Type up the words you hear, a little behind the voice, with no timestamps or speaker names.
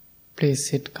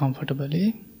Please sit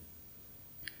comfortably.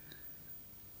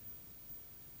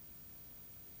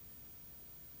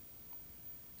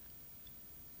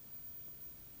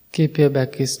 Keep your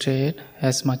back straight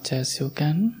as much as you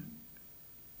can.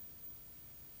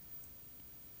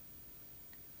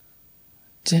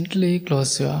 Gently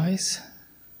close your eyes.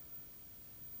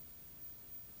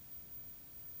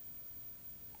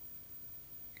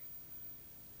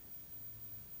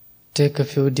 Take a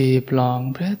few deep,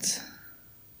 long breaths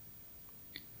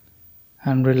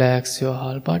and relax your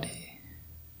whole body.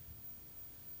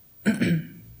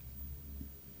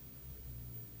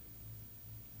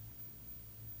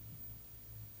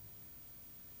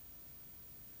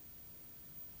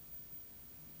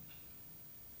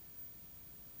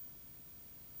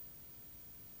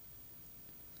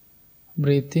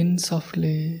 Breathe in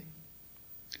softly,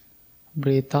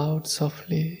 breathe out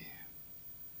softly.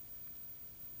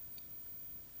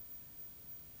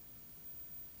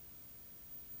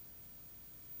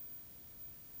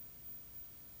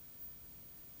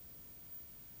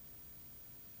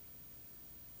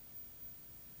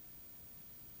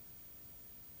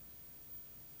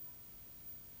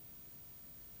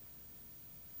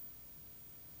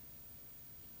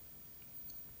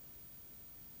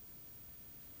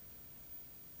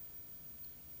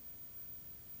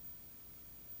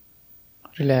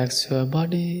 Relax your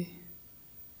body.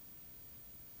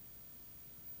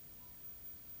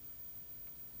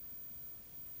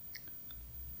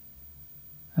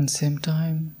 And same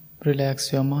time,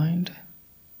 relax your mind.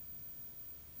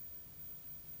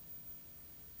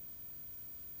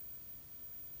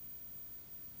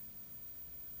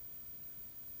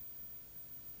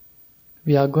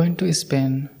 We are going to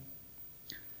spend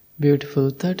beautiful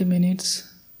 30 minutes.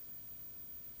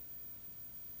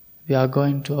 We are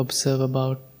going to observe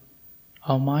about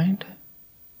our mind.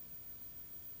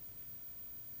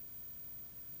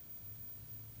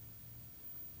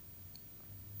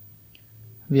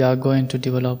 We are going to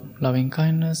develop loving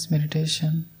kindness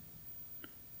meditation.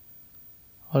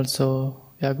 Also,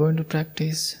 we are going to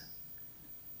practice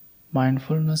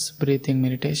mindfulness breathing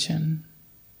meditation.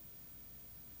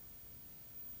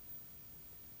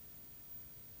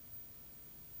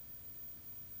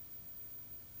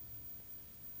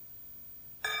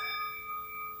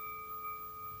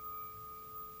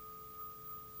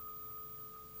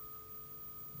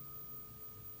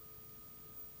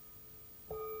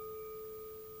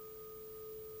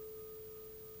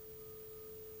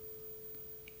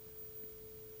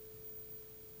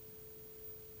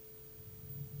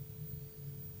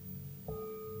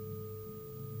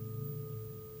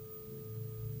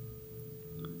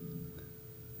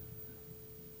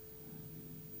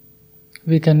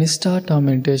 We can start our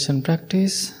meditation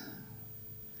practice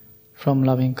from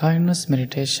loving kindness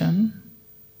meditation.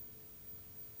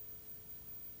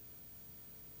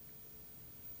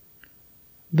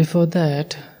 Before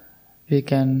that, we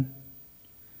can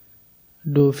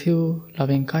do few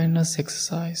loving kindness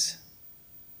exercise.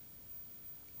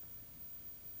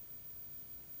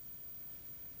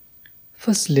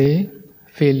 Firstly,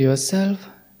 feel yourself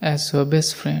as your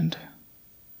best friend.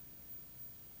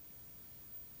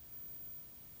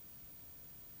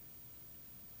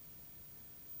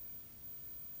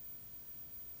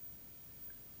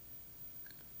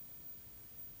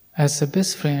 As a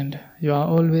best friend, you are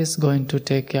always going to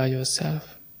take care of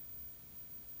yourself.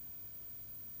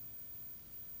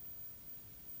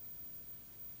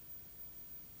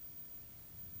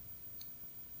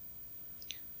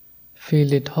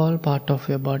 Feel it all part of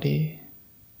your body.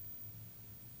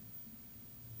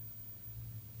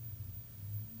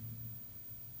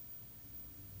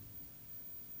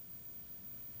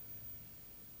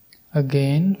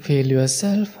 Again, feel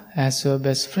yourself as your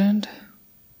best friend.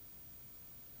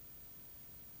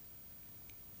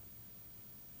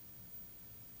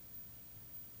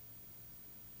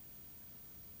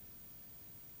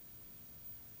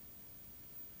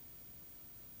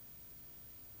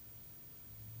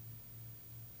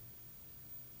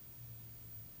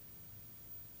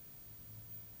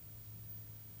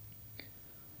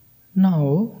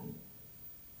 Now,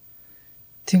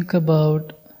 think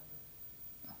about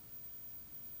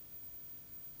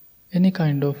any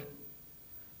kind of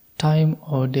time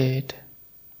or date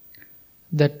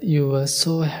that you were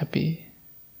so happy.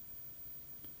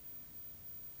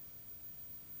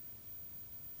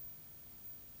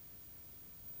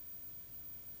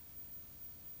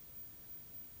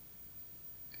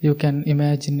 You can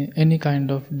imagine any kind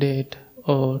of date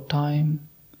or time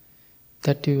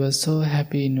that you were so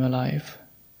happy in your life.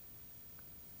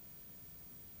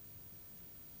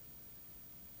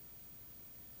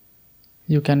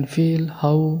 You can feel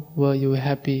how were you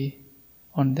happy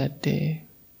on that day,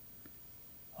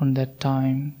 on that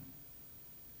time.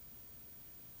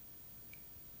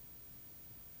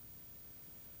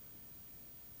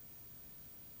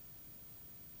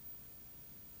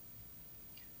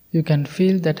 You can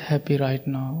feel that happy right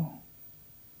now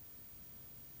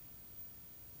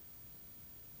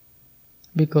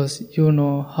because you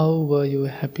know how were you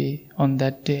happy on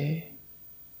that day.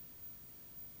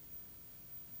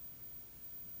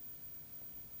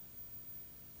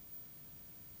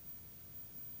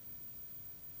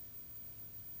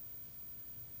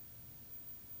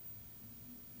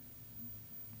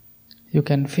 You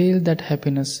can feel that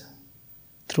happiness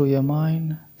through your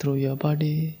mind, through your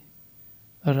body,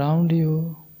 around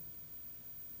you.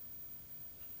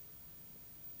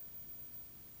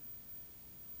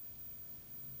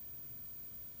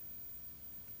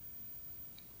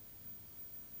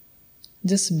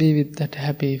 Just be with that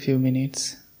happy few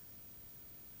minutes.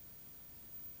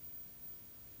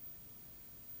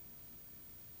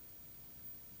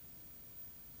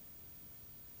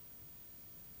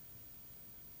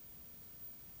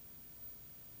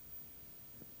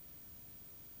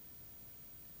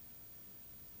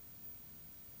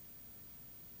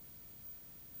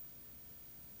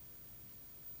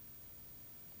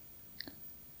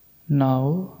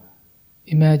 Now,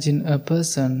 imagine a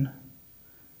person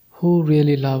who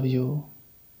really love you,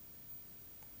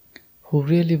 who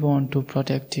really want to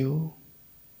protect you,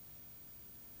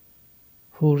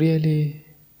 who really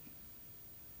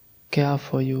care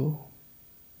for you.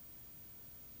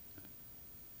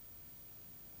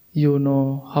 You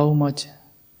know how much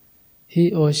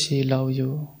he or she love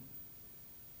you.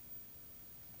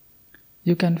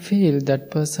 You can feel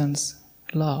that person's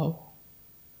love.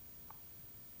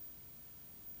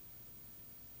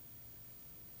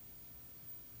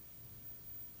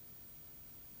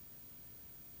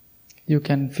 You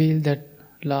can feel that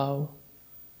love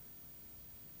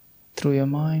through your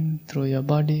mind, through your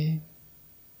body,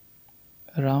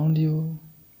 around you.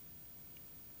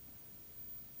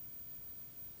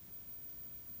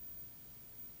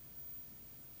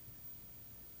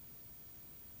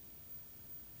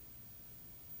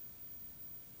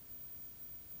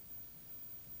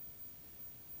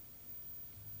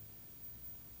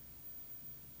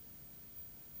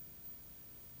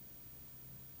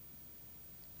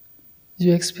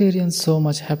 You experience so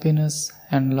much happiness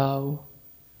and love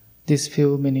these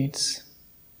few minutes.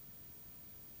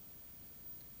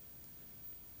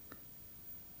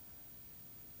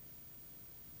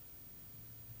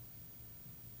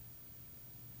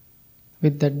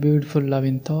 With that beautiful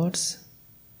loving thoughts,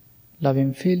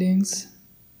 loving feelings,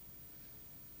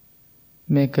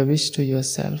 make a wish to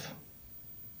yourself.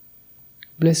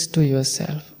 Bless to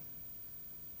yourself.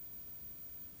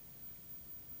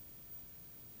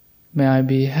 May I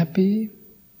be happy.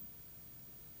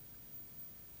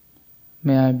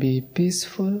 May I be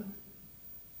peaceful.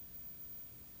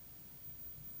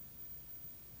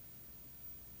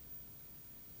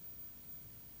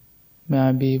 May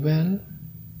I be well.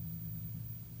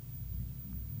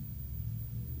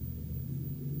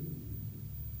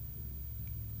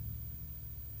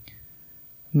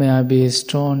 May I be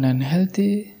strong and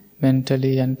healthy,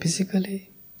 mentally and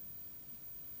physically.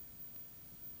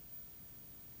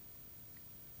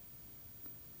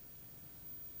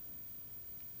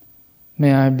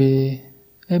 May I be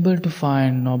able to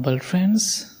find noble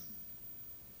friends.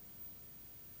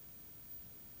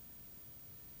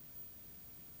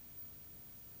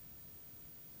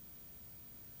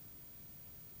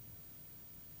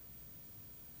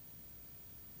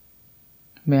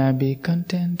 May I be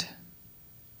content.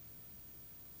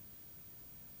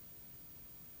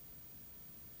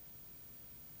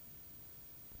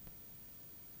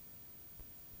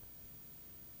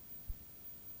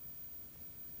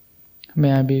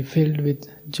 May I be filled with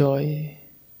joy.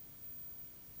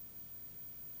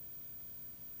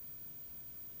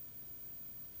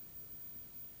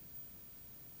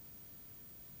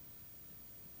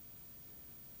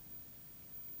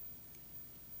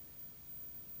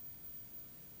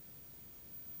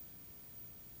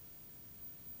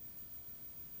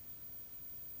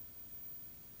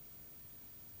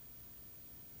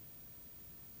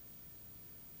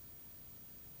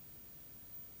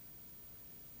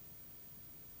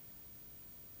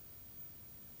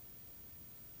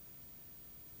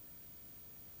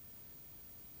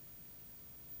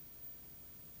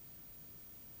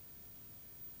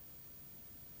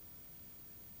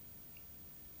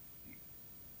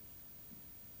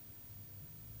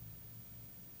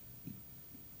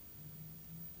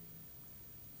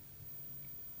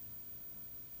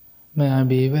 May I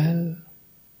be well.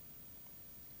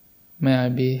 May I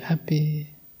be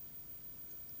happy.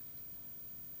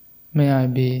 May I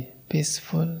be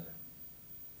peaceful.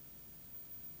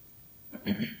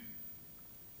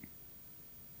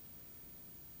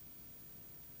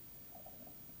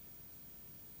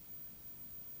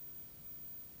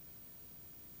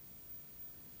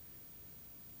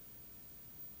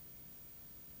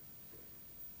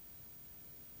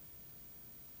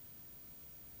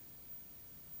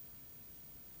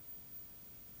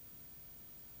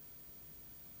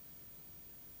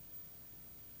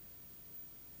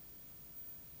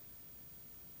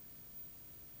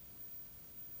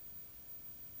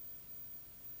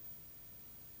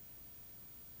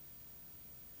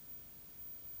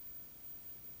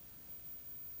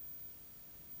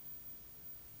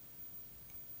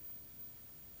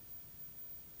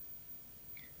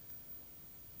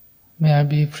 May I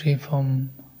be free from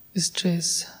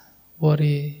stress,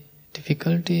 worry,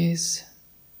 difficulties,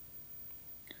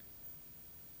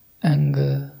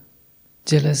 anger,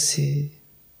 jealousy.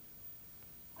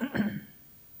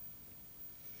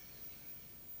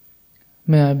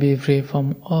 May I be free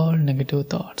from all negative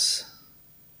thoughts.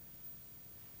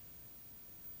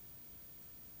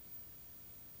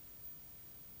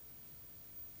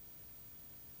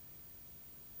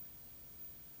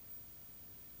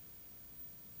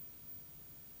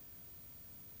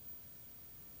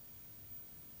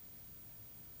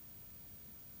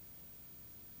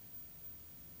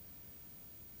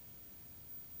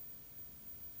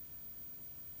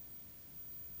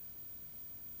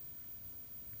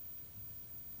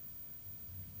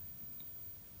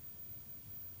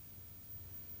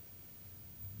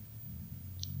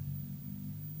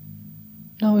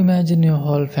 Now imagine your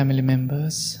whole family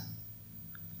members.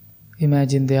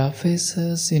 Imagine their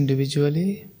faces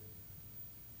individually.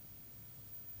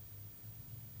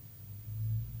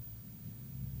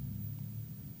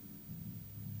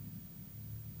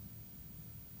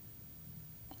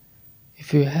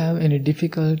 If you have any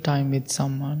difficult time with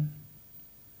someone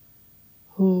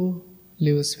who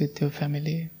lives with your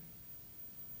family,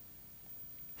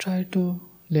 try to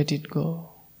let it go.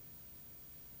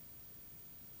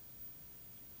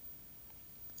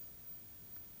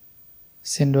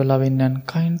 Send your loving and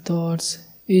kind thoughts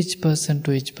each person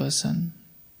to each person.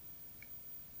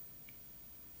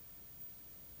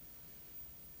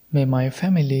 May my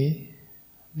family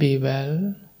be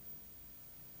well,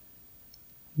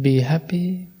 be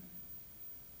happy,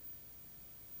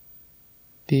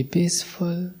 be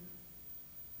peaceful.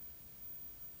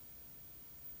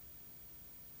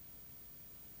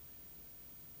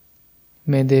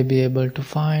 May they be able to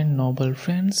find noble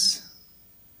friends.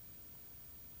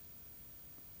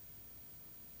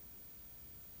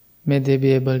 May they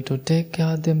be able to take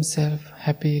care of themselves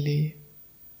happily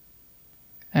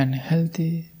and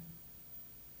healthy.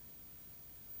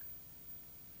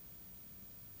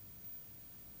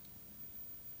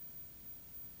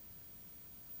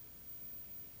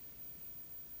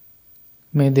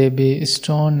 May they be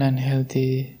strong and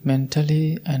healthy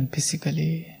mentally and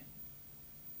physically.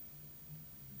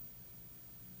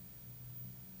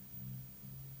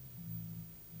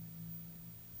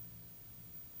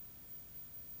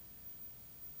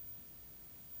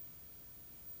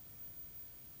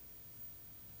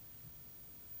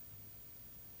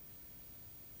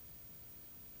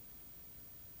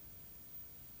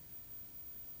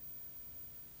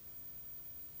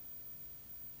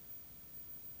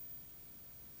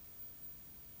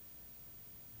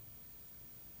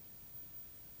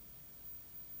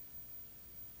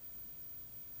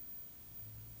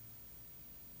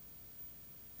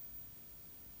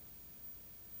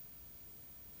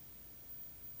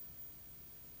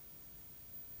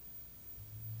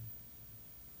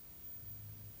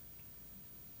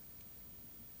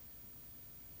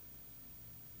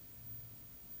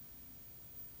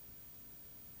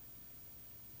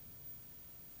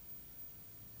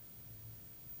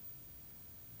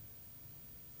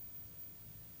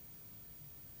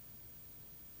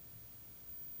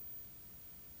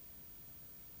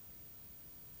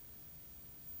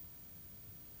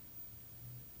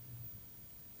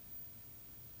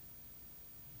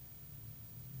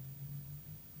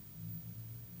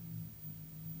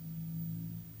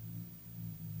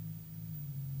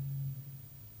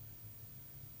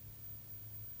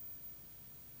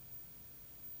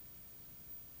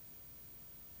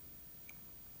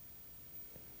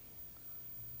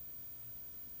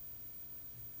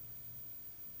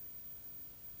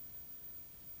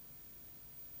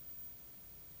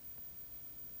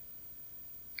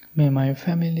 May my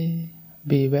family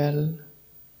be well,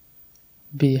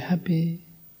 be happy,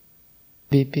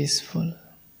 be peaceful.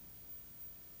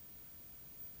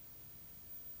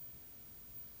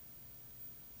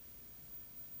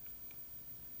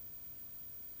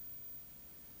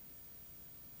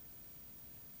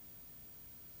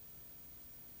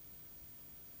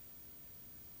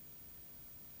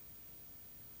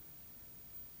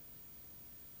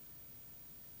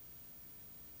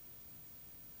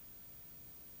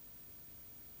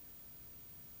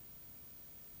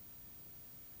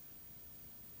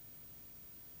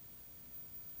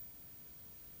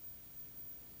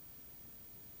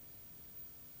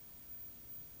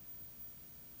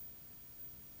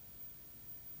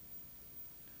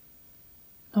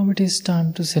 Now it is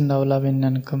time to send our loving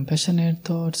and compassionate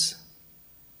thoughts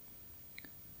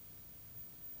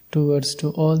towards to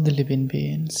all the living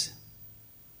beings.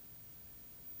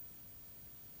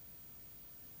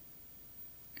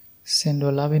 Send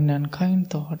your loving and kind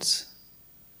thoughts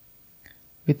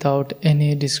without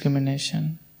any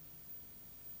discrimination.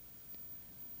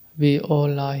 We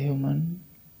all are human.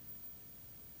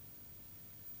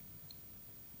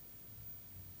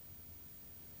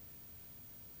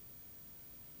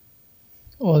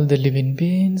 All the living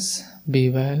beings,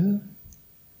 be well,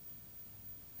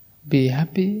 be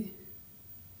happy,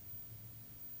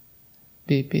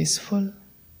 be peaceful.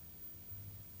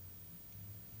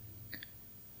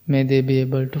 May they be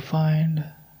able to find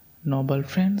noble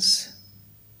friends.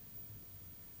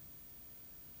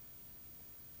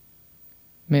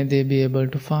 May they be able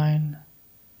to find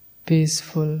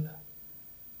peaceful,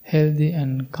 healthy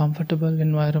and comfortable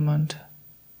environment.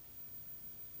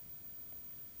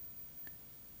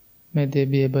 May they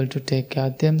be able to take care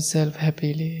of themselves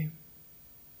happily.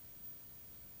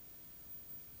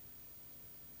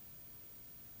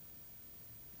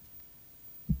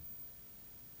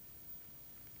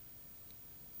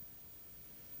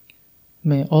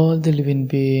 May all the living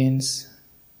beings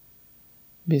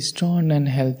be strong and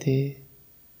healthy,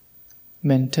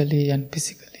 mentally and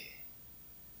physically.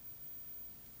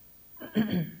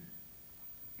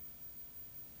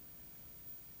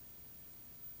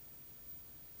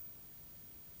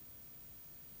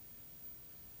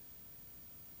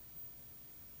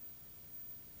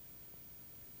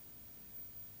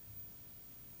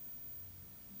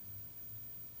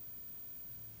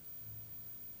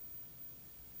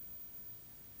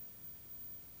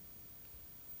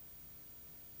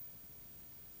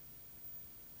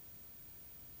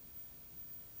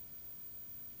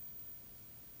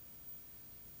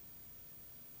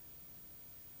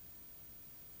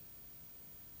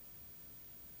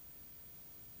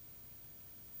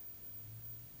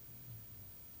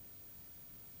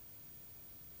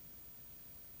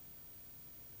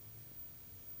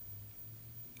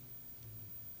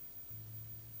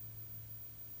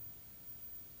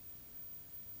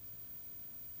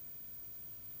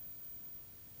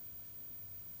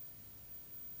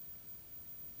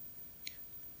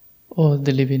 All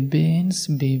the living beings,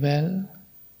 be well,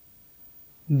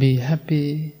 be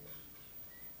happy,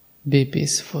 be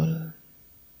peaceful.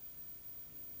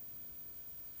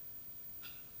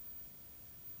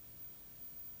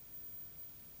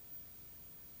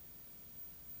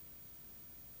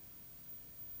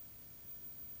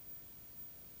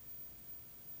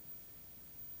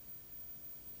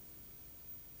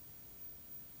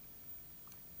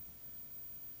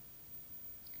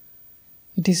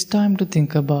 It is time to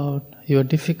think about your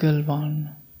difficult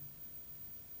one.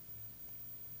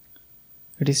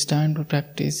 It is time to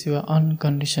practice your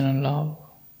unconditional love.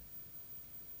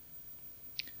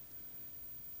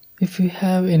 If you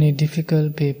have any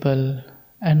difficult people,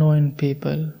 annoying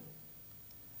people,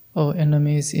 or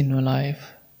enemies in your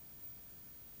life,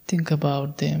 think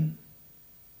about them.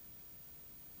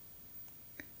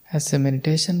 As a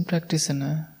meditation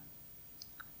practitioner,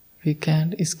 we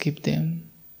can't escape them.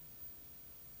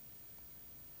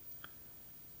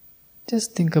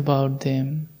 Just think about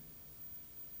them.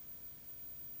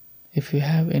 If you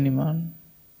have anyone,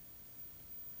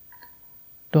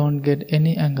 don't get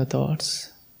any anger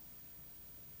thoughts.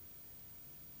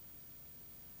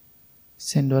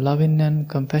 Send your loving and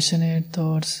compassionate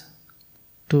thoughts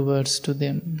towards to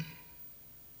them.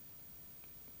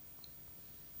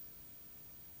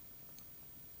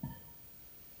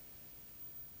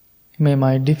 May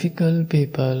my difficult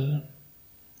people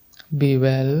be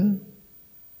well,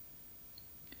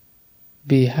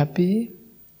 be happy,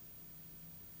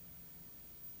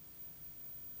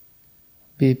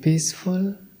 be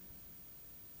peaceful.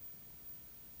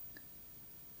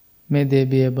 May they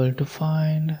be able to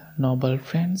find noble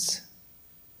friends.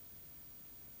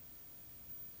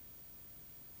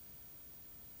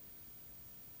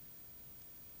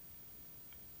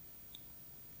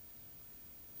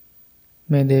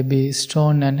 May they be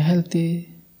strong and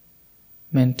healthy,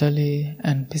 mentally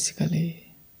and physically.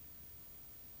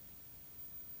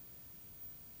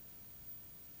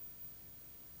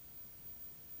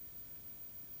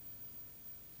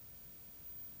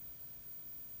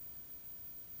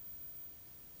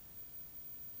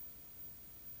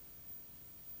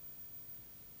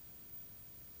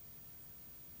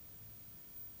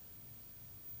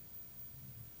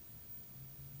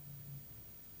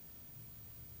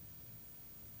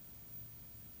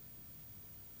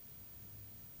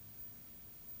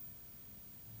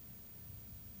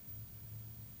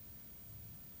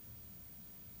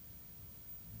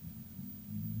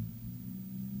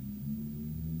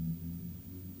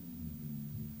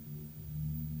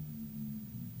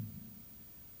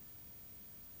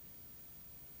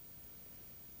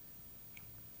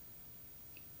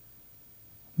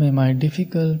 May my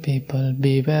difficult people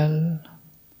be well,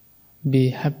 be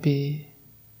happy,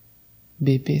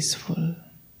 be peaceful.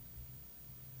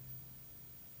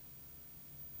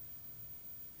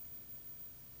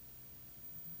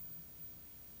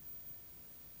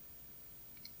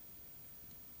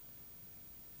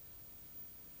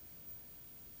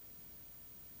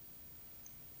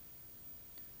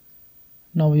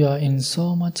 Now we are in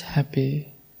so much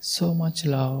happy, so much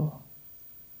love.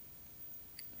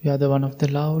 We are the one of the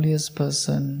loveliest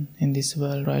person in this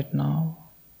world right now.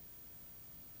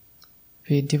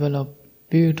 We develop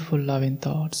beautiful loving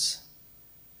thoughts.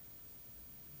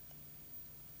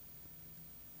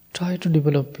 Try to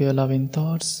develop your loving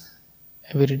thoughts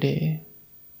every day.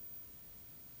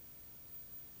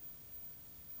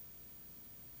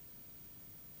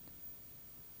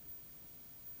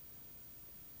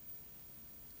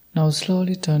 Now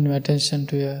slowly turn your attention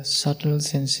to a subtle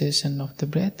sensation of the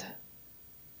breath.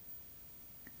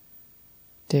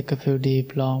 Take a few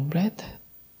deep long breaths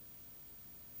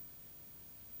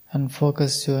and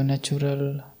focus your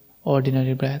natural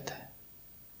ordinary breath.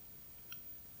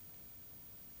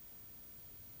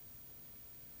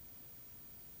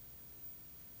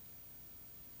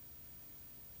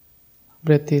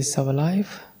 Breath is our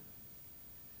life.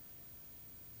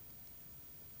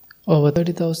 Over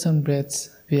 30,000 breaths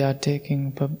we are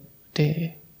taking per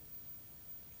day,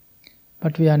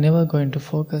 but we are never going to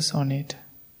focus on it.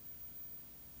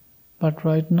 But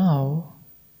right now,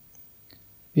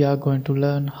 we are going to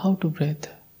learn how to breathe.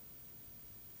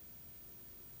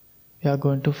 We are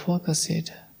going to focus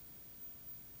it.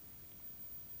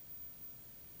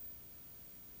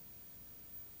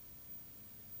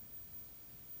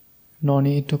 No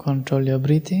need to control your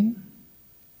breathing.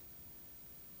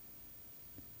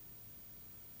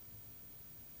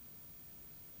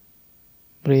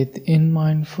 Breathe in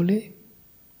mindfully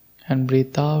and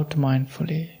breathe out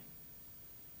mindfully.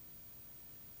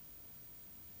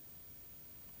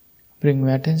 Bring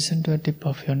your attention to the tip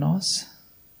of your nose.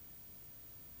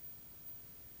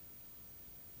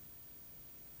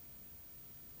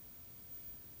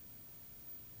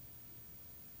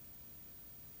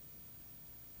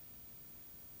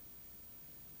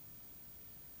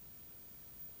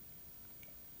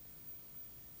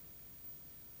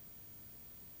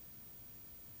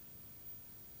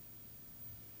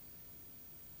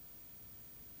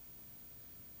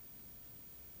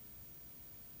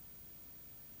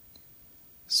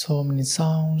 So many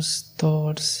sounds,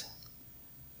 thoughts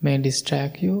may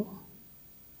distract you.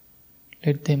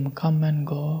 Let them come and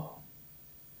go.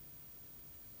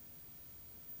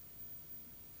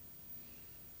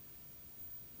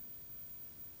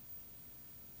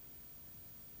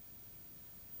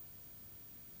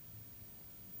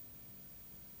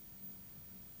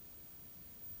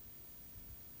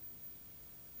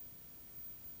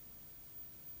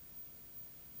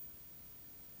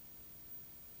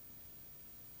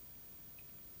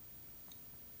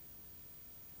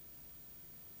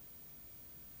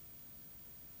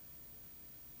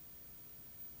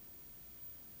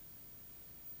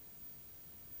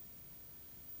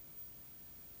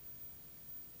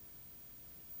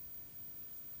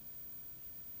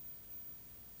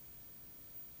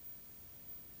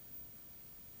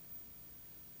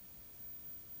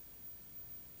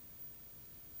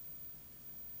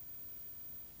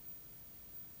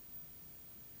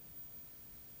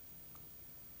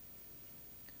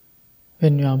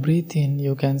 When you are breathing,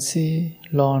 you can see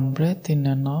long breath in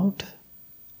and out,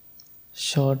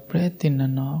 short breath in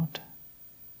and out.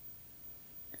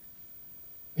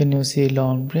 When you see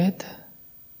long breath,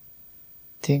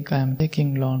 think I am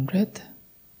taking long breath.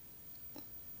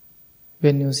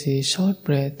 When you see short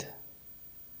breath,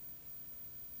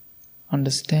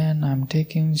 understand I am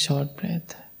taking short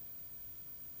breath.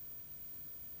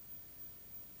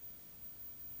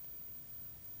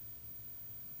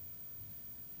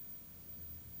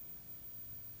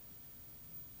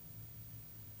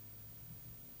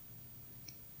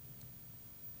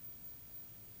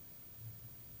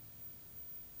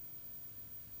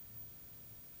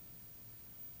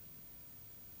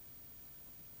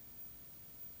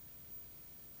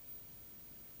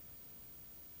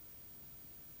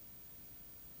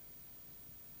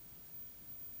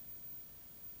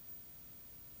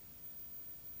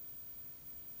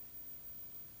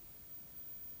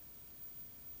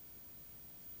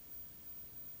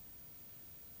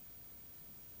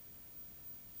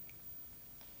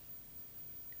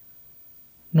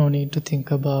 No need to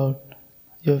think about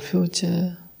your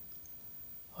future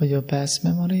or your past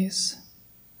memories.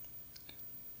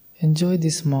 Enjoy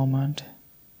this moment.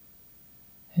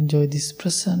 Enjoy this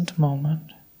present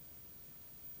moment.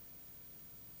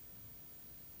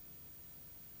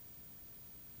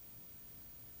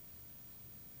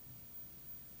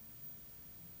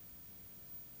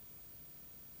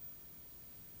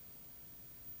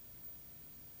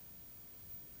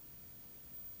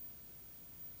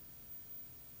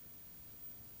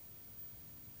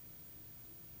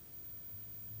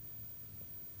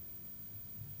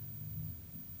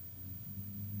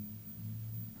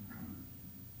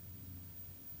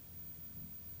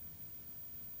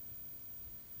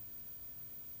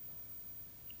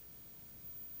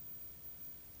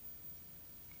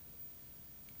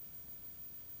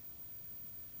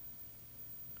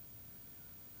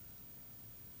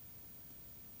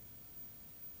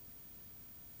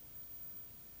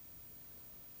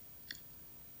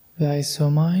 Where is your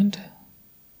mind?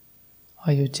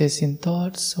 Are you chasing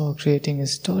thoughts or creating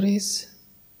stories?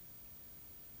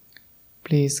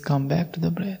 Please come back to the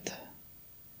breath.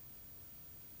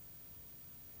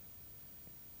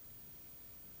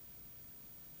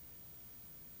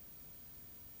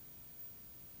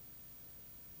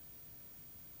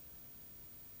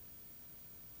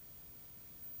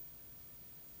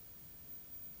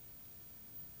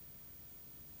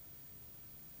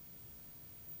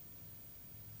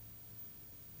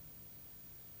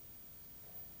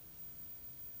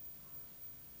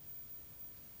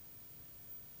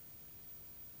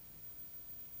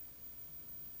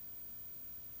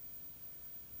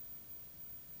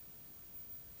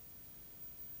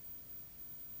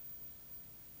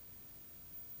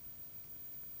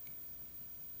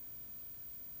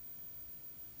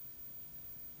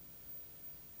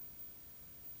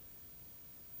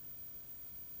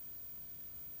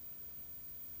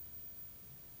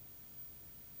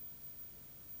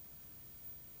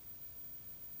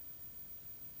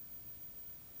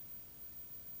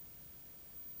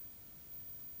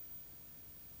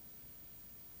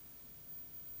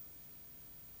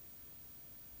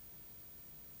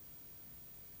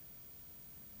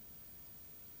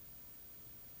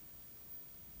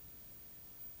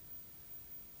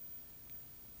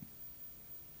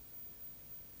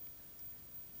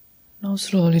 Now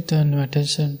slowly turn your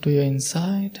attention to your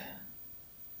inside.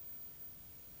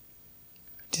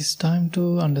 It is time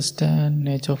to understand the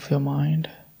nature of your mind.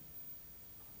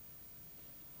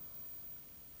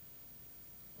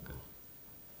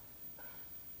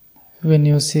 When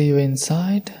you see your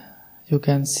inside, you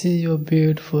can see your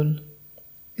beautiful,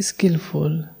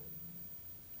 skillful,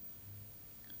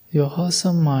 your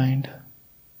awesome mind.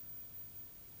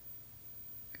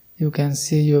 You can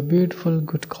see your beautiful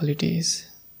good qualities.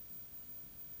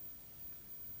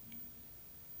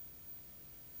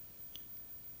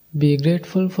 Be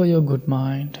grateful for your good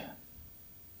mind.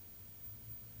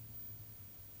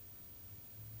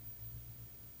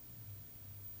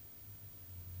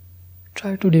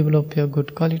 Try to develop your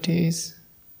good qualities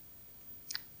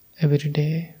every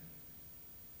day.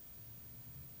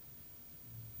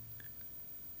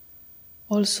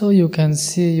 Also, you can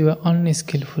see your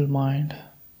unskillful mind,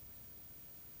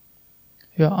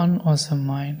 your unawesome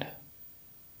mind.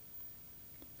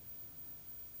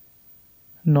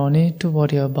 No need to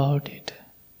worry about it.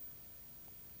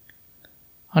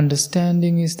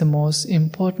 Understanding is the most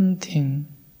important thing.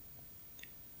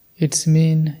 It's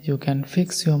mean you can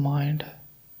fix your mind.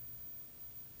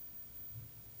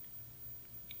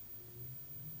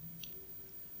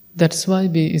 That's why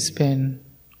we spend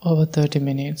over 30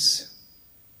 minutes.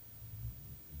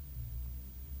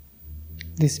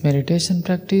 This meditation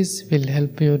practice will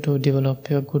help you to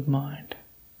develop your good mind.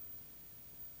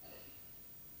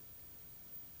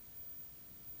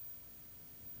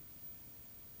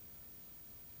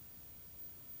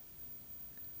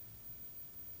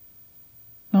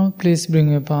 Now please bring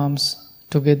your palms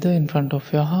together in front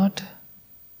of your heart.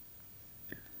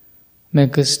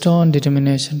 Make a strong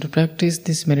determination to practice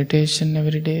this meditation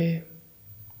every day,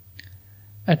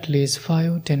 at least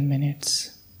 5-10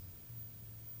 minutes.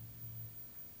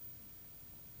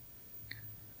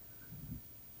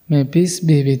 May peace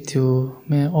be with you.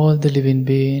 May all the living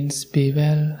beings be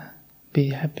well, be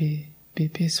happy, be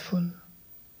peaceful.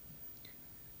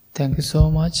 Thank you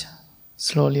so much.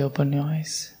 Slowly open your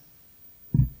eyes.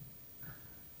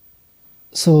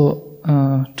 So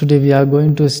today we are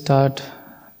going to start.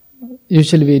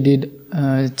 Usually we did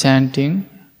chanting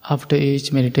after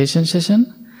each meditation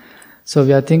session. So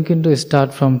we are thinking to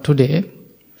start from today.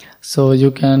 So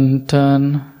you can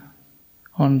turn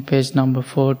on page number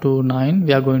 4 to 9.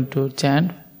 We are going to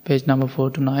chant page number 4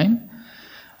 to 9.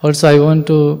 Also I want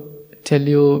to tell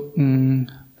you,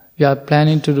 we are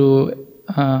planning to do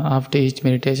after each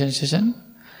meditation session.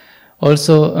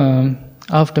 Also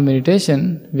after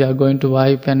meditation, we are going to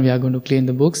wipe and we are going to clean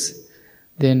the books.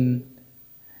 Then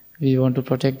we want to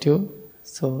protect you.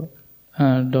 So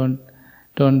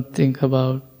don't think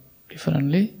about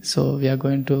differently. So we are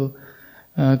going to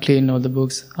clean all the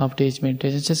books after each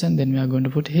meditation session. Then we are going to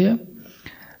put here.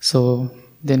 So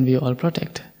then we all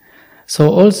protect. So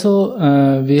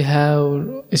also we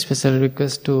have a special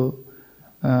request to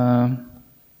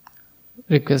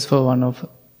request for one of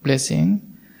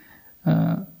blessing.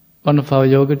 One of our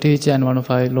yoga teacher and one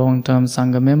of our long-term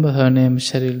Sangha member, her name is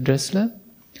Cheryl Dressler,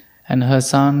 and her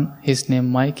son, his name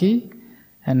Mikey,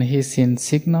 and he's in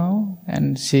sick now,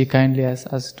 and she kindly asked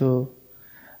us to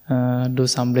do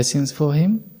some blessings for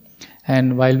him.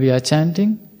 And while we are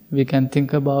chanting, we can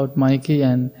think about Mikey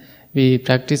and we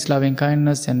practice loving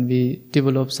kindness and we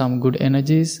develop some good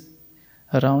energies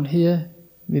around here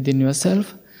within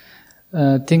yourself.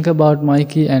 Think about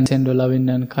Mikey and send your loving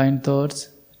and kind thoughts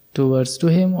towards to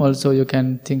him. Also, you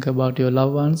can think about your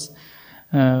loved ones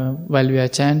while we are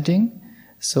chanting.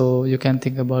 So you can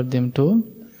think about them too.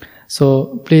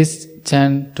 So please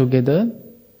chant together.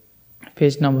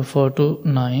 Page number 4 to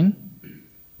 9.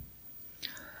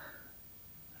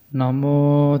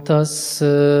 Namo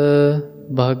tassa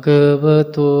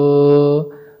bhagavato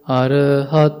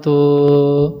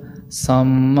arahato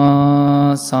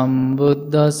samma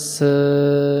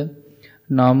sambuddhassa.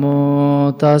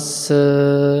 Namo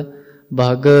tassa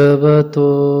bhagavato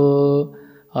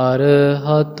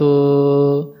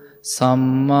arahato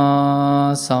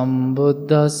samma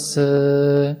sambuddhassa.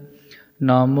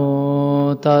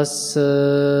 Namo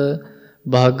tassa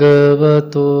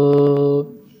bhagavato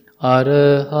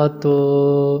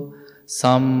arahato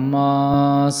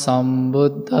samma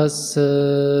sambuddhassa.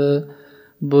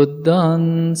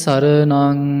 Buddhaṃ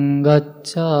saraṇaṃ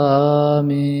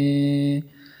gacchāmi.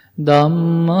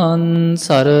 Dhammaṃ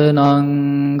saraṇaṃ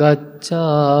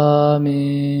gacchāmi.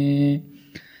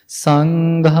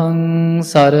 Saṅghaṃ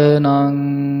saraṇaṃ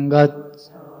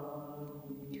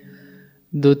gacchāmi.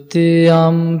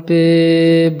 Dutiyampi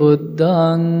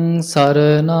buddhaṃ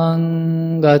saraṇaṃ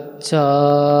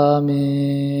gacchāmi.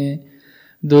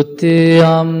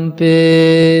 Dutiyampi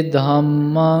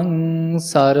dhammaṃ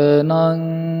saraṇaṃ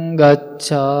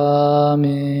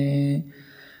gacchāmi.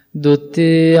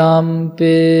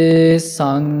 Dutiyampi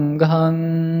saṅghaṃ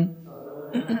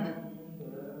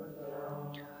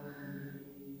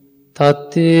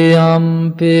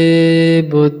Tatiyampi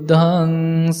buddhaṃ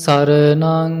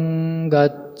saraṇaṃ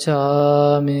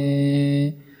gacchāmi.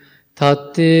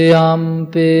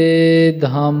 Tatiyampi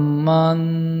dhammaṃ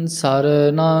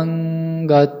saraṇaṃ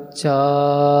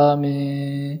gacchāmi.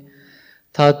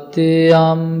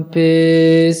 Tatiyampi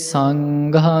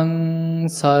saṅghaṃ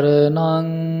saraṇaṃ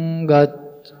gacchāmi.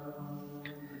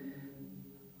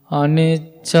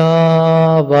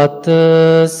 Anicca-vata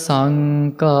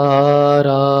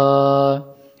saṅkārā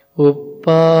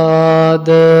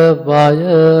uppada-vaya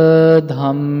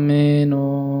dhammino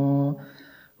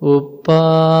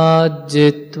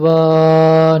uppajjitva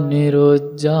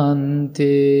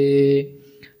nirujjanti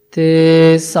te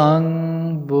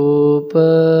saṅ-bhupa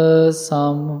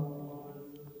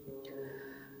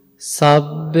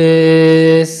sabbe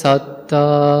sattā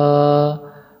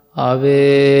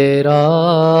avera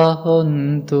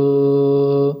hontu.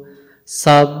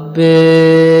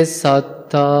 Sabbe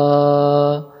sattā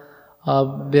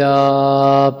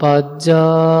abhyapajja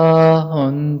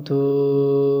hontu.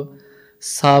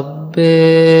 Sabbe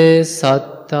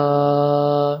sattā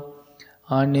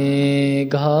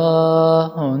anegha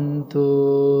hontu.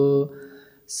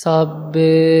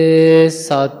 Sabbe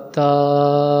sattā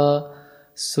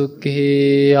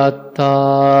sukhi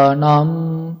attānam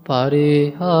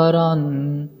pariharan.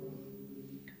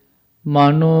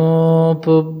 Mano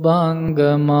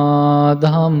pubbangama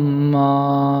dhamma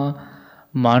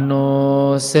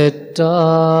mano setta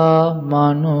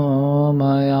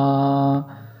manomaya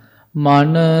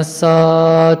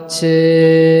manasace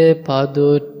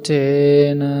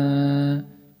paduttena.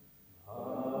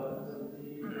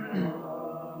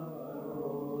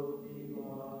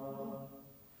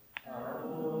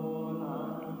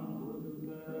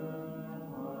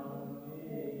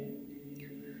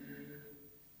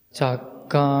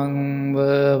 Cakkaṃ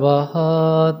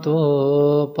vavahato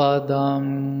padam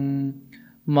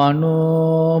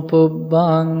mano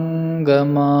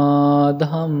pubbangama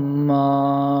dhamma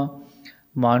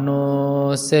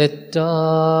mano setta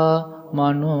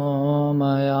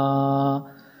manomaya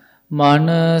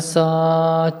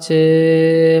manasace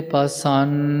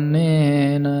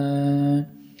pasannena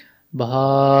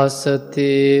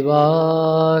bhāsati vā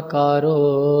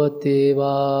karoti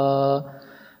vā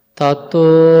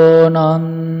tato-naṃ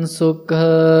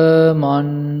sukhaṃ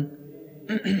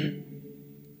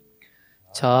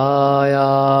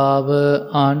chāyāva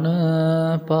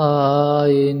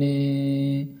anapāyini.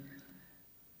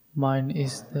 Mind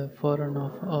is the forerunner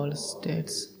of all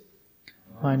states.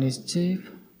 Mind is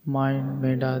chief, mind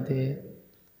medade.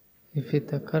 If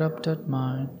with a corrupted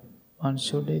mind, one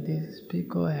should either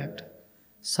speak or act.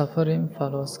 Suffering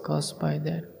follows caused by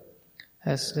that.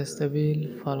 As does the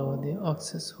wheel follow the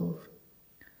ox's hoof.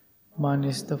 Mind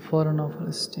is the forerunner of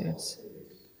all states.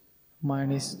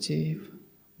 Mind is chief,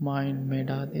 mind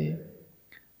medade.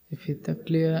 If with a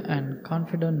clear and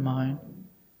confident mind,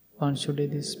 one should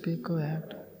either speak or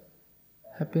act.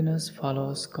 Happiness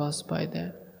follows caused by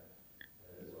that.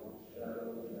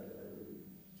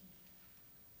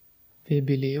 We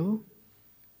believe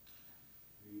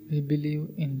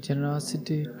in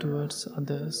generosity towards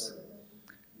others.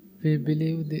 We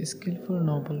believe the skillful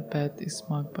noble path is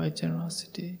marked by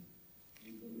generosity.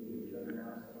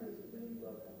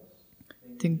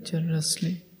 Think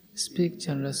generously, speak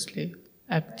generously,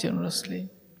 act generously.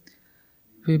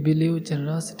 We believe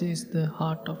generosity is the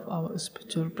heart of our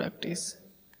spiritual practice,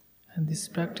 and this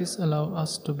practice allows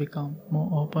us to become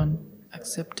more open,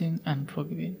 accepting, and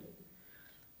forgiving.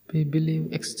 We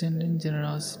believe extending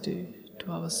generosity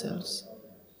to ourselves.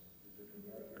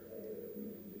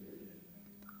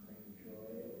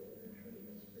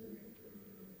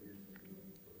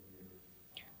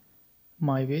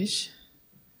 My wish: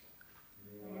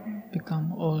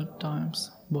 become all times,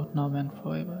 both now and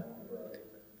forever,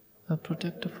 a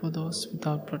protector for those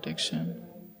without protection,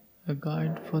 a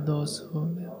guide for those who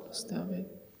have lost their way,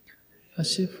 a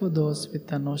ship for those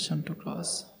with an ocean to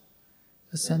cross,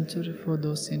 a sanctuary for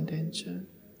those in danger,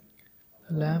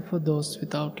 a lamp for those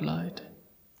without light,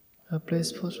 a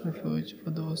place for refuge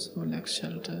for those who lack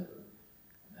shelter,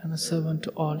 and a servant to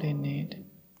all in need.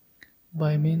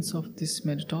 By means of this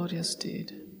meritorious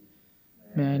deed,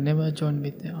 may I never join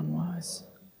with the unwise,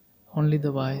 only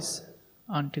the wise,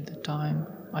 until the time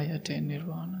I attain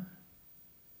nirvana.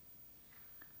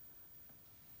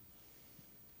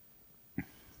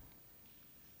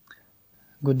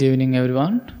 Good evening,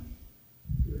 everyone.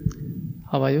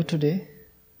 How are you today?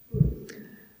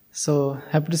 So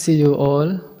happy to see you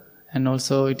all, and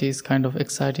also it is kind of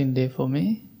exciting day for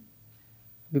me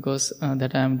because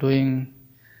that I am doing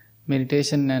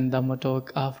meditation and Dhamma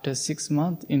talk after 6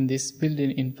 months in this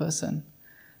building in person.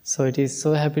 So it is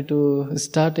so happy to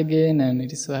start again, and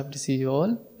it is so happy to see you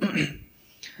all.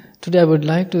 Today I would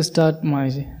like to start my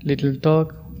little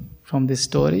talk from this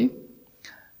story.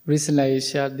 Recently I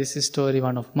shared this story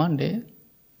one of Monday.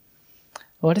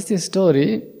 What is this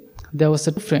story? There was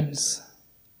two friends.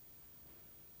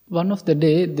 One of the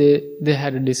day they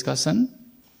had a discussion.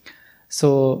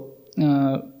 So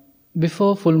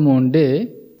before full moon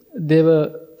day, they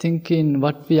were thinking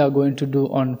what we are going to do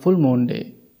on full moon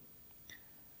day.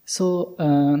 So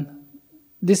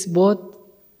these both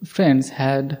friends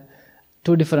had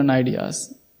two different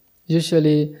ideas.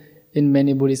 Usually in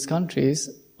many Buddhist countries,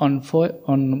 on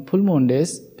full moon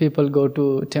days, people go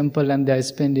to temple and they are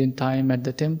spending time at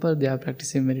the temple, they are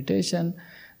practicing meditation,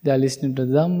 they are listening to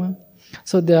the Dhamma.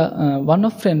 So one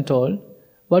of friend told,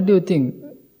 what do you think?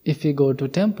 If we go to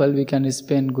temple, we can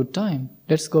spend good time.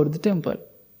 Let's go to the temple.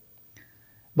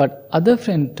 But other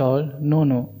friend told,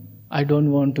 no, I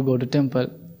don't want to go to temple.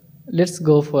 Let's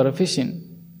go for a fishing.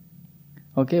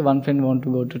 Okay, one friend want to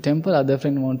go to temple, other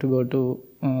friend want to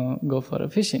go for a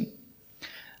fishing.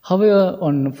 However,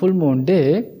 on full moon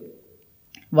day,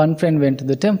 one friend went to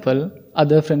the temple,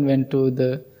 other friend went to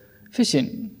the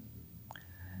fishing.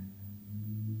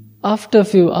 After a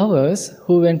few hours,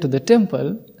 who went to the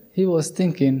temple, he was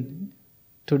thinking,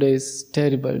 today is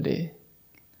terrible day.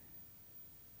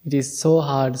 It is so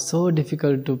hard, so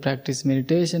difficult to practice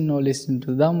meditation or listen to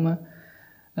Dhamma.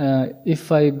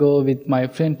 If I go with my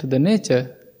friend to the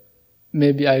nature,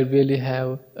 maybe I really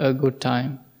have a good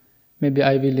time. Maybe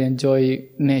I will enjoy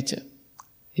nature.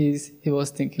 He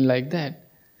was thinking like that.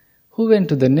 Who went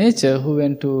to the nature, who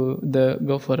went to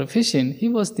go for a fishing, he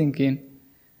was thinking,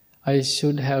 I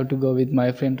should have to go with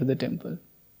my friend to the temple.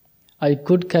 I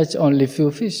could catch only few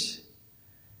fish.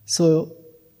 So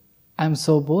I'm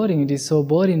so boring, it is so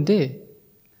boring day.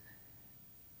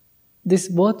 These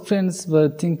both friends were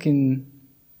thinking,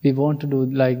 we want to do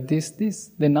like this.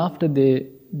 Then after they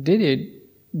did it,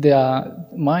 their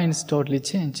minds totally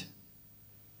changed.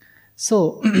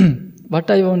 So, what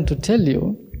I want to tell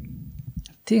you,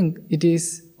 think it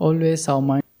is always our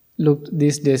mind. Look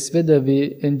these days, whether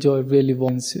we enjoy really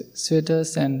warm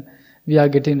sweaters and we are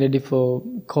getting ready for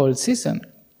cold season.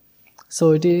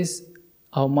 So it is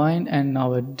our mind and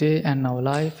our day and our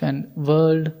life and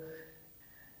world.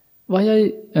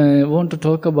 Why I want to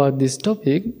talk about this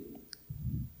topic,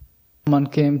 someone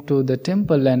came to the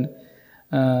temple and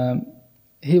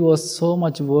he was so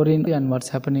much worried and what's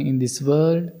happening in this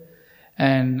world.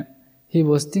 And he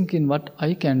was thinking what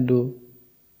I can do.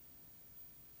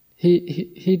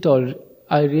 He told,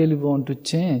 I really want to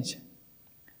change.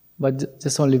 But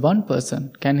just only one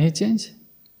person. Can he change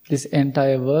this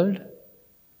entire world?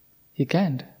 He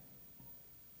can't.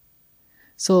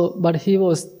 So, but he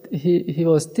was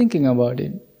thinking about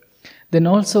it. Then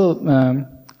also,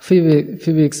 few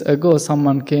weeks ago,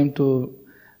 someone came to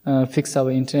fix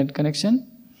our internet connection.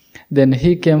 Then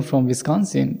he came from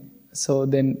Wisconsin. So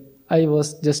then I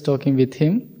was just talking with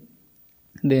him.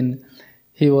 Then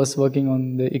he was working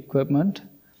on the equipment.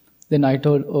 Then I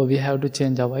told, we have to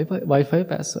change our Wi-Fi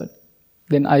password.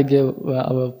 Then I gave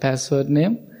our password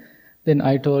name. Then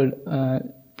I told,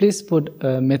 please put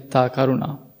metta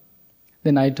karuna.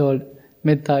 Then I told,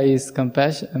 metta is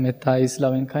compassion, metta is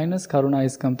loving kindness, karuna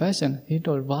is compassion. He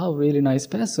told, wow, really nice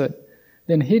password.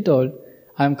 Then he told,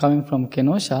 I'm coming from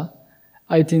Kenosha.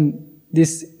 I think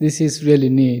this is really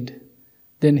need.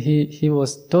 Then he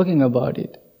was talking about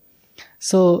it.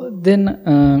 So then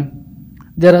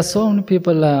there are so many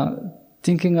people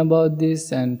thinking about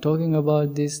this and talking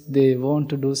about this. They want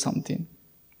to do something.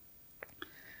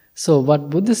 So what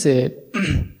Buddha said,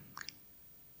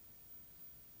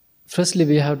 firstly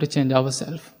we have to change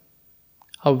ourselves.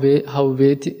 How we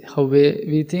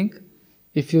think.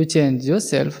 If you change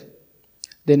yourself,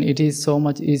 then it is so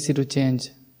much easy to change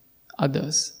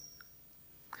others.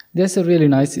 There's a really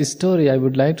nice story I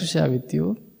would like to share with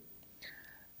you.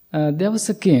 There was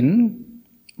a king.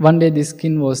 One day this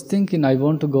king was thinking, I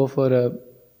want to go for a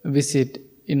visit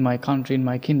in my country, in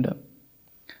my kingdom.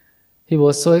 He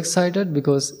was so excited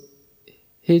because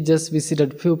he just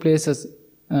visited few places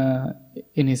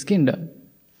in his kingdom.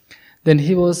 Then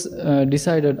he was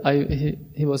decided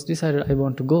I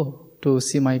want to go to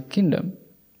see my kingdom.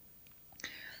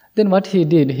 Then what he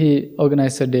did, he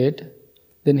organized a date.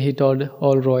 Then he told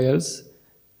all royals,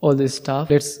 all the staff,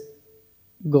 let's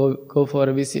go for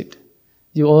a visit.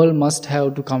 You all must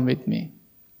have to come with me.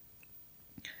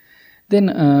 Then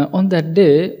on that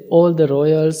day, all the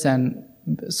royals and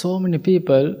so many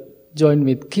people joined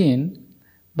with king,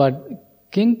 but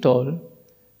king told,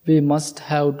 we must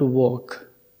have to walk.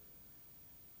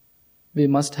 We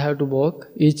must have to walk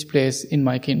each place in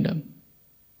my kingdom.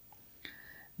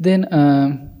 Then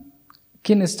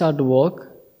king started to walk.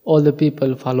 All the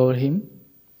people followed him.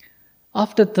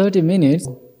 After 30 minutes,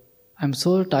 I'm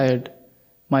so tired.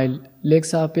 My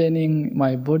legs are paining,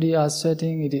 my body are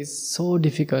sweating. It is so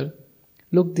difficult.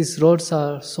 Look, these roads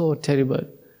are so terrible.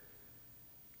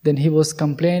 Then he was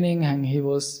complaining and he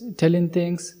was telling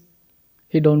things.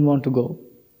 He don't want to go.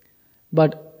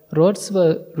 But roads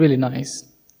were really nice.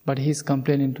 But he's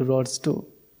complaining to roads too.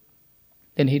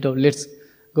 Then he told, let's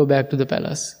go back to the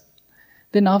palace.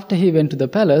 Then after he went to the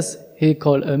palace, he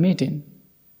called a meeting.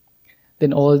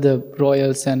 Then all the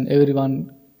royals and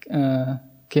everyone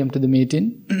came to the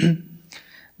meeting.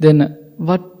 Then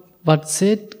what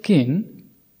said king?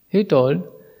 He told,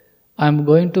 I'm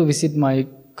going to visit my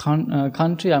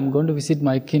country, I'm going to visit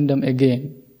my kingdom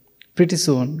again, pretty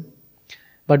soon.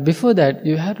 But before that,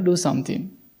 you have to do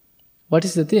something. What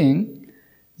is the thing?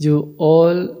 You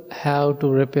all have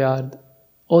to repair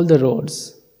all the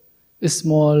roads.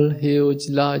 Small, huge,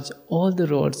 large, all the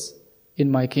roads in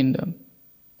my kingdom.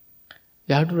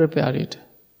 You have to repair it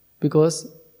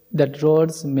because that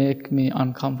roads make me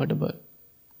uncomfortable.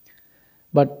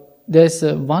 But there's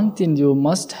one thing you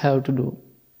must have to do.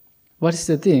 What is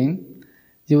the thing?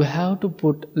 You have to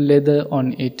put leather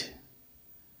on it,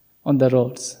 on the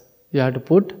roads. You have to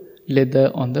put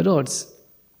leather on the roads.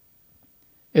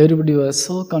 Everybody was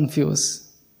so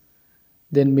confused.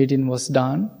 Then meeting was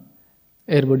done.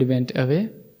 Everybody went away.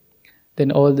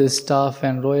 Then all the staff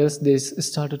and royals, they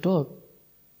started to talk.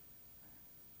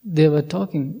 They were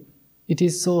talking. It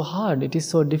is so hard, it is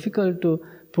so difficult to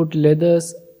put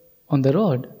leathers on the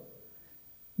road.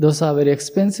 Those are very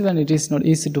expensive and it is not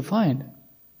easy to find.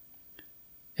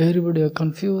 Everybody was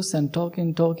confused and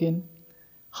talking.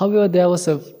 However, there was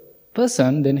a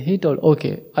person, then he told,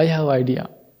 okay, I have an idea.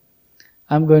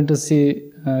 I'm going to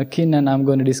see king and I'm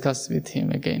going to discuss with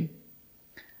him again.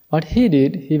 What he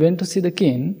did, he went to see the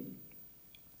king.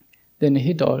 Then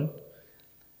he told,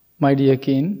 my dear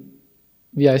king,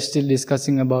 we are still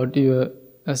discussing about your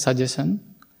suggestion,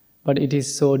 but it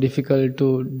is so difficult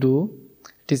to do.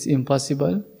 It is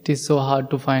impossible. It is so hard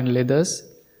to find leathers.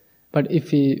 But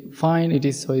if we find it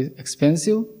is so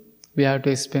expensive, we have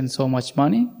to spend so much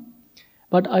money.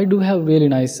 But I do have a really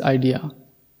nice idea.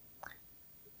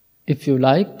 If you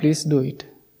like, please do it.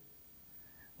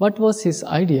 What was his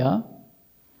idea?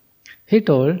 He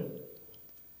told,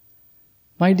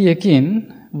 my dear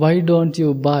king, why don't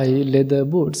you buy leather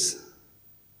boots?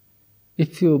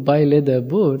 If you buy leather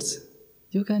boots,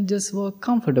 you can just walk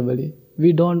comfortably.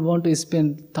 We don't want to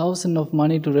spend thousands of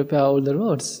money to repair all the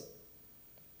roads.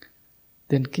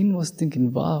 Then king was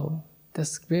thinking, wow,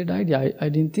 that's a great idea. I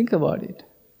didn't think about it.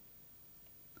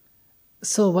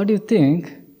 So what do you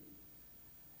think?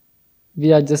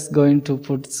 We are just going to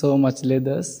put so much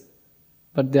leathers,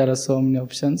 but there are so many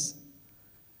options.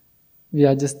 We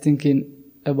are just thinking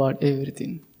about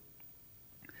everything.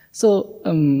 So,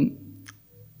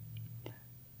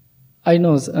 I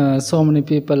know so many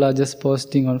people are just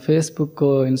posting on Facebook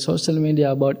or in social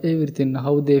media about everything,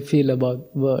 how they feel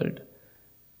about world.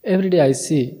 Every day I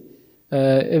see,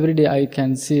 every day I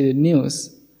can see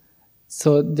news.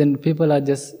 So then people are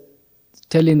just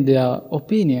telling their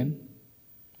opinion.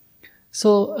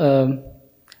 So,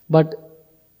 but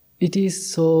it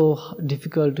is so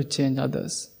difficult to change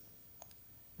others.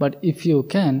 But if you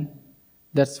can,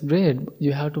 that's great.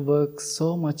 You have to work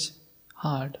so much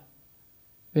hard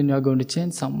when you are going to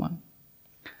change someone.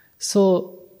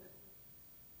 So,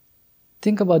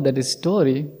 think about that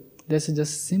story. There's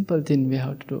just simple thing we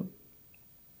have to do.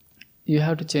 You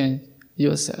have to change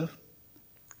yourself.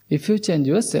 If you change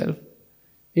yourself,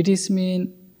 it is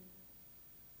mean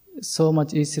so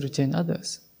much easier to change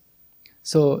others.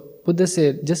 So Buddha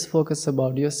said, just focus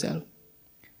about yourself.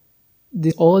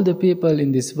 All the people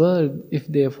in this world, if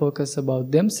they focus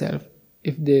about themselves,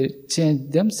 if they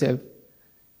change themselves,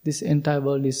 this entire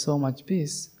world is so much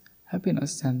peace,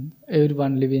 happiness, and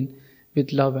everyone living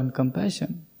with love and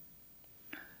compassion.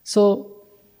 So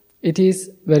it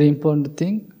is very important to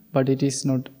think, but it is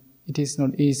not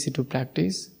easy to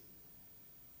practice.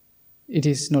 It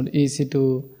is not easy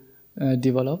to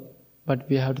develop, but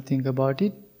we have to think about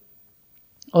it.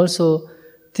 Also,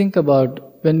 think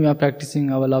about when we are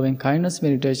practicing our loving kindness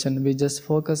meditation, we just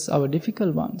focus our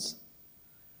difficult ones.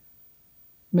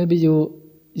 Maybe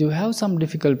you have some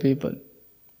difficult people.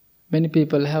 Many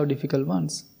people have difficult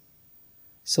ones.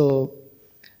 So,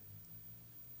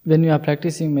 when we are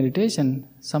practicing meditation,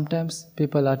 sometimes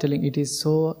people are telling it is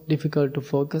so difficult to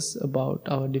focus about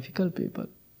our difficult people.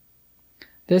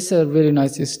 There's a very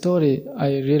nice story. I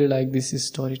really like this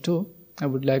story too. I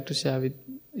would like to share with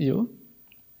you.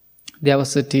 There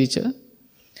was a teacher.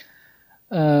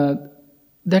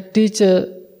 That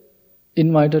teacher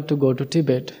invited to go to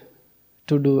Tibet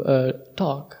to do a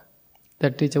talk.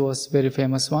 That teacher was very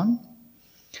famous one.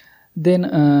 Then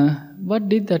what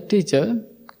did that teacher?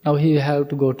 Now he had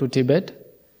to go to Tibet.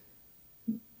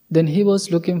 Then he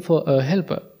was looking for a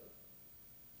helper.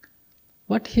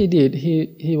 What he did,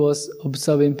 he was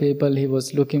observing people, he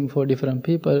was looking for different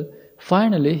people.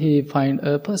 Finally, he found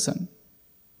a person.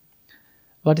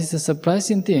 What is the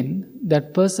surprising thing?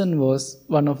 That person was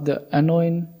one of the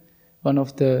annoying, one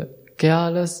of the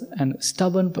careless and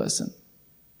stubborn person.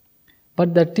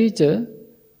 But that teacher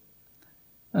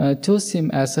chose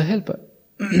him as a helper.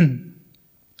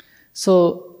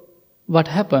 So, what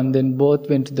happened? Then both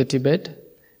went to the Tibet.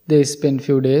 They spent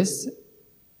few days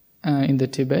in the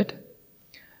Tibet.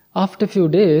 After few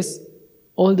days,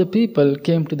 all the people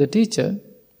came to the teacher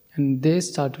and they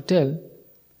start to tell,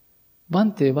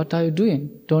 Bhante, what are you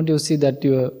doing? Don't you see that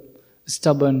you are a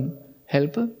stubborn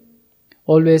helper?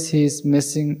 Always he is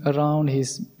messing around, he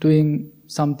is doing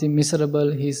something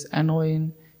miserable, he is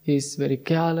annoying, he is very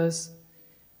careless.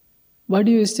 Why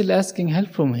do you still asking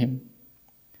help from him?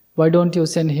 Why don't you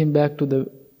send him back to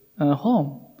the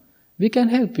home? We can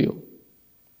help you.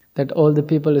 That all the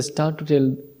people start to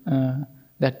tell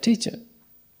that teacher.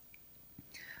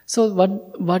 So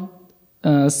what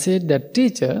said that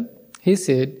teacher? He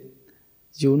said,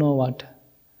 you know what?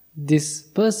 This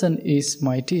person is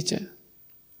my teacher.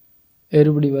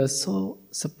 Everybody was so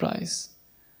surprised.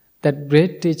 That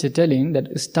great teacher telling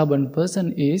that stubborn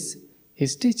person is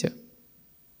his teacher.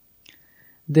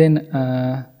 Then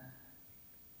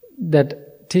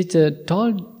that teacher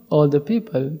told all the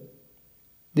people,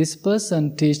 this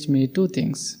person teach me two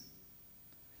things.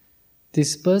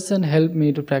 This person helped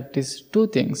me to practice two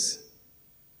things.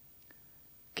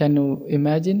 Can you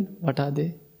imagine what are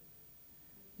they?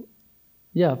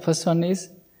 Yeah, first one is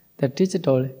that teacher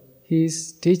told, he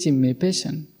is teaching me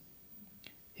patience.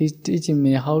 He is teaching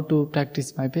me how to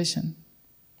practice my patience.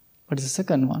 What is the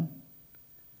second one?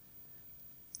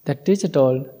 That teacher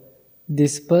told,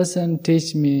 this person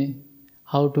teach me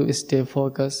how to stay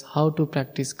focused, how to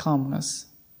practice calmness.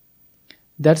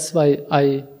 That's why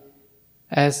I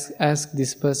ask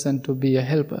this person to be a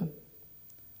helper.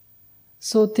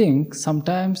 So think,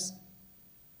 sometimes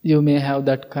you may have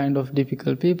that kind of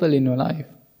difficult people in your life.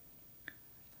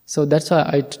 So that's why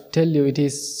I tell you it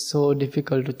is so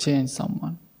difficult to change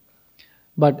someone.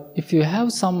 But if you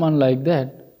have someone like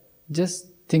that, just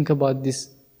think about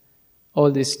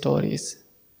all these stories.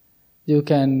 You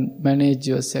can manage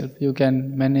yourself, you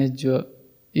can manage your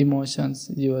emotions,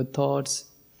 your thoughts.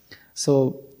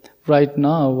 So right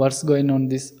now, what's going on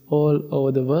this all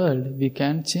over the world, we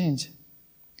can change.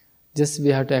 Just we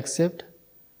have to accept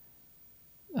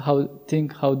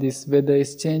how this weather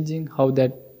is changing, how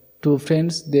that two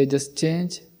friends, they just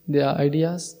change their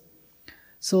ideas.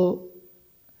 So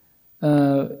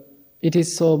it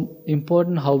is so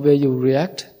important how way you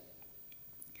react.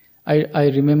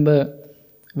 I remember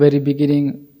very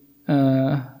beginning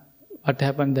what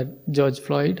happened that George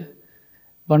Floyd,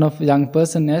 one of young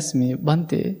person asked me,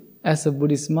 Bhante, as a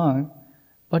Buddhist monk,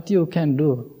 what you can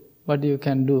do?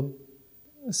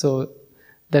 So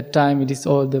That time it is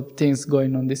all the things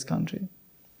going on this country.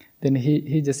 Then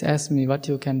he just asked me what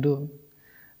you can do.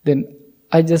 Then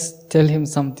I just tell him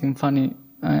something funny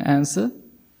answer.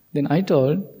 Then I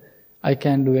told I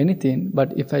can do anything,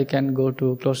 but if I can go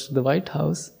to close to the White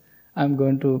House, I'm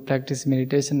going to practice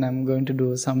meditation. I'm going to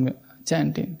do some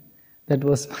chanting. That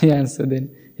was my answer.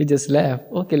 Then he just laughed.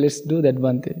 Okay, let's do that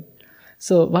one thing.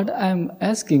 So what I'm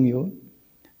asking you,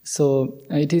 so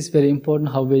it is very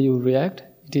important how you react.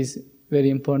 It is very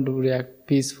important to react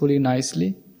peacefully,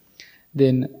 nicely.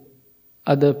 Then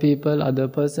other people, other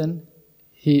person,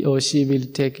 he or she will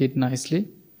take it nicely.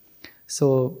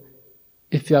 So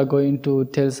if you are going to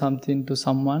tell something to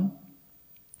someone,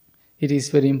 it is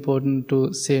very important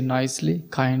to say nicely,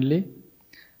 kindly.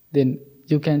 Then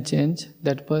you can change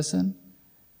that person.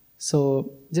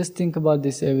 So just think about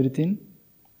this everything.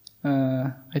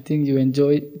 I think you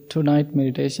enjoy tonight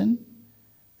meditation.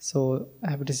 So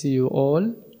happy to see you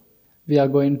all. We are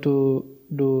going to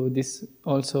do this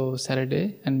also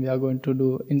Saturday, and we are going to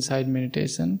do inside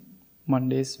meditation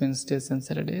Mondays, Wednesdays and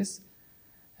Saturdays.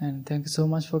 And thank you so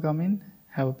much for coming.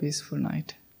 Have a peaceful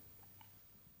night.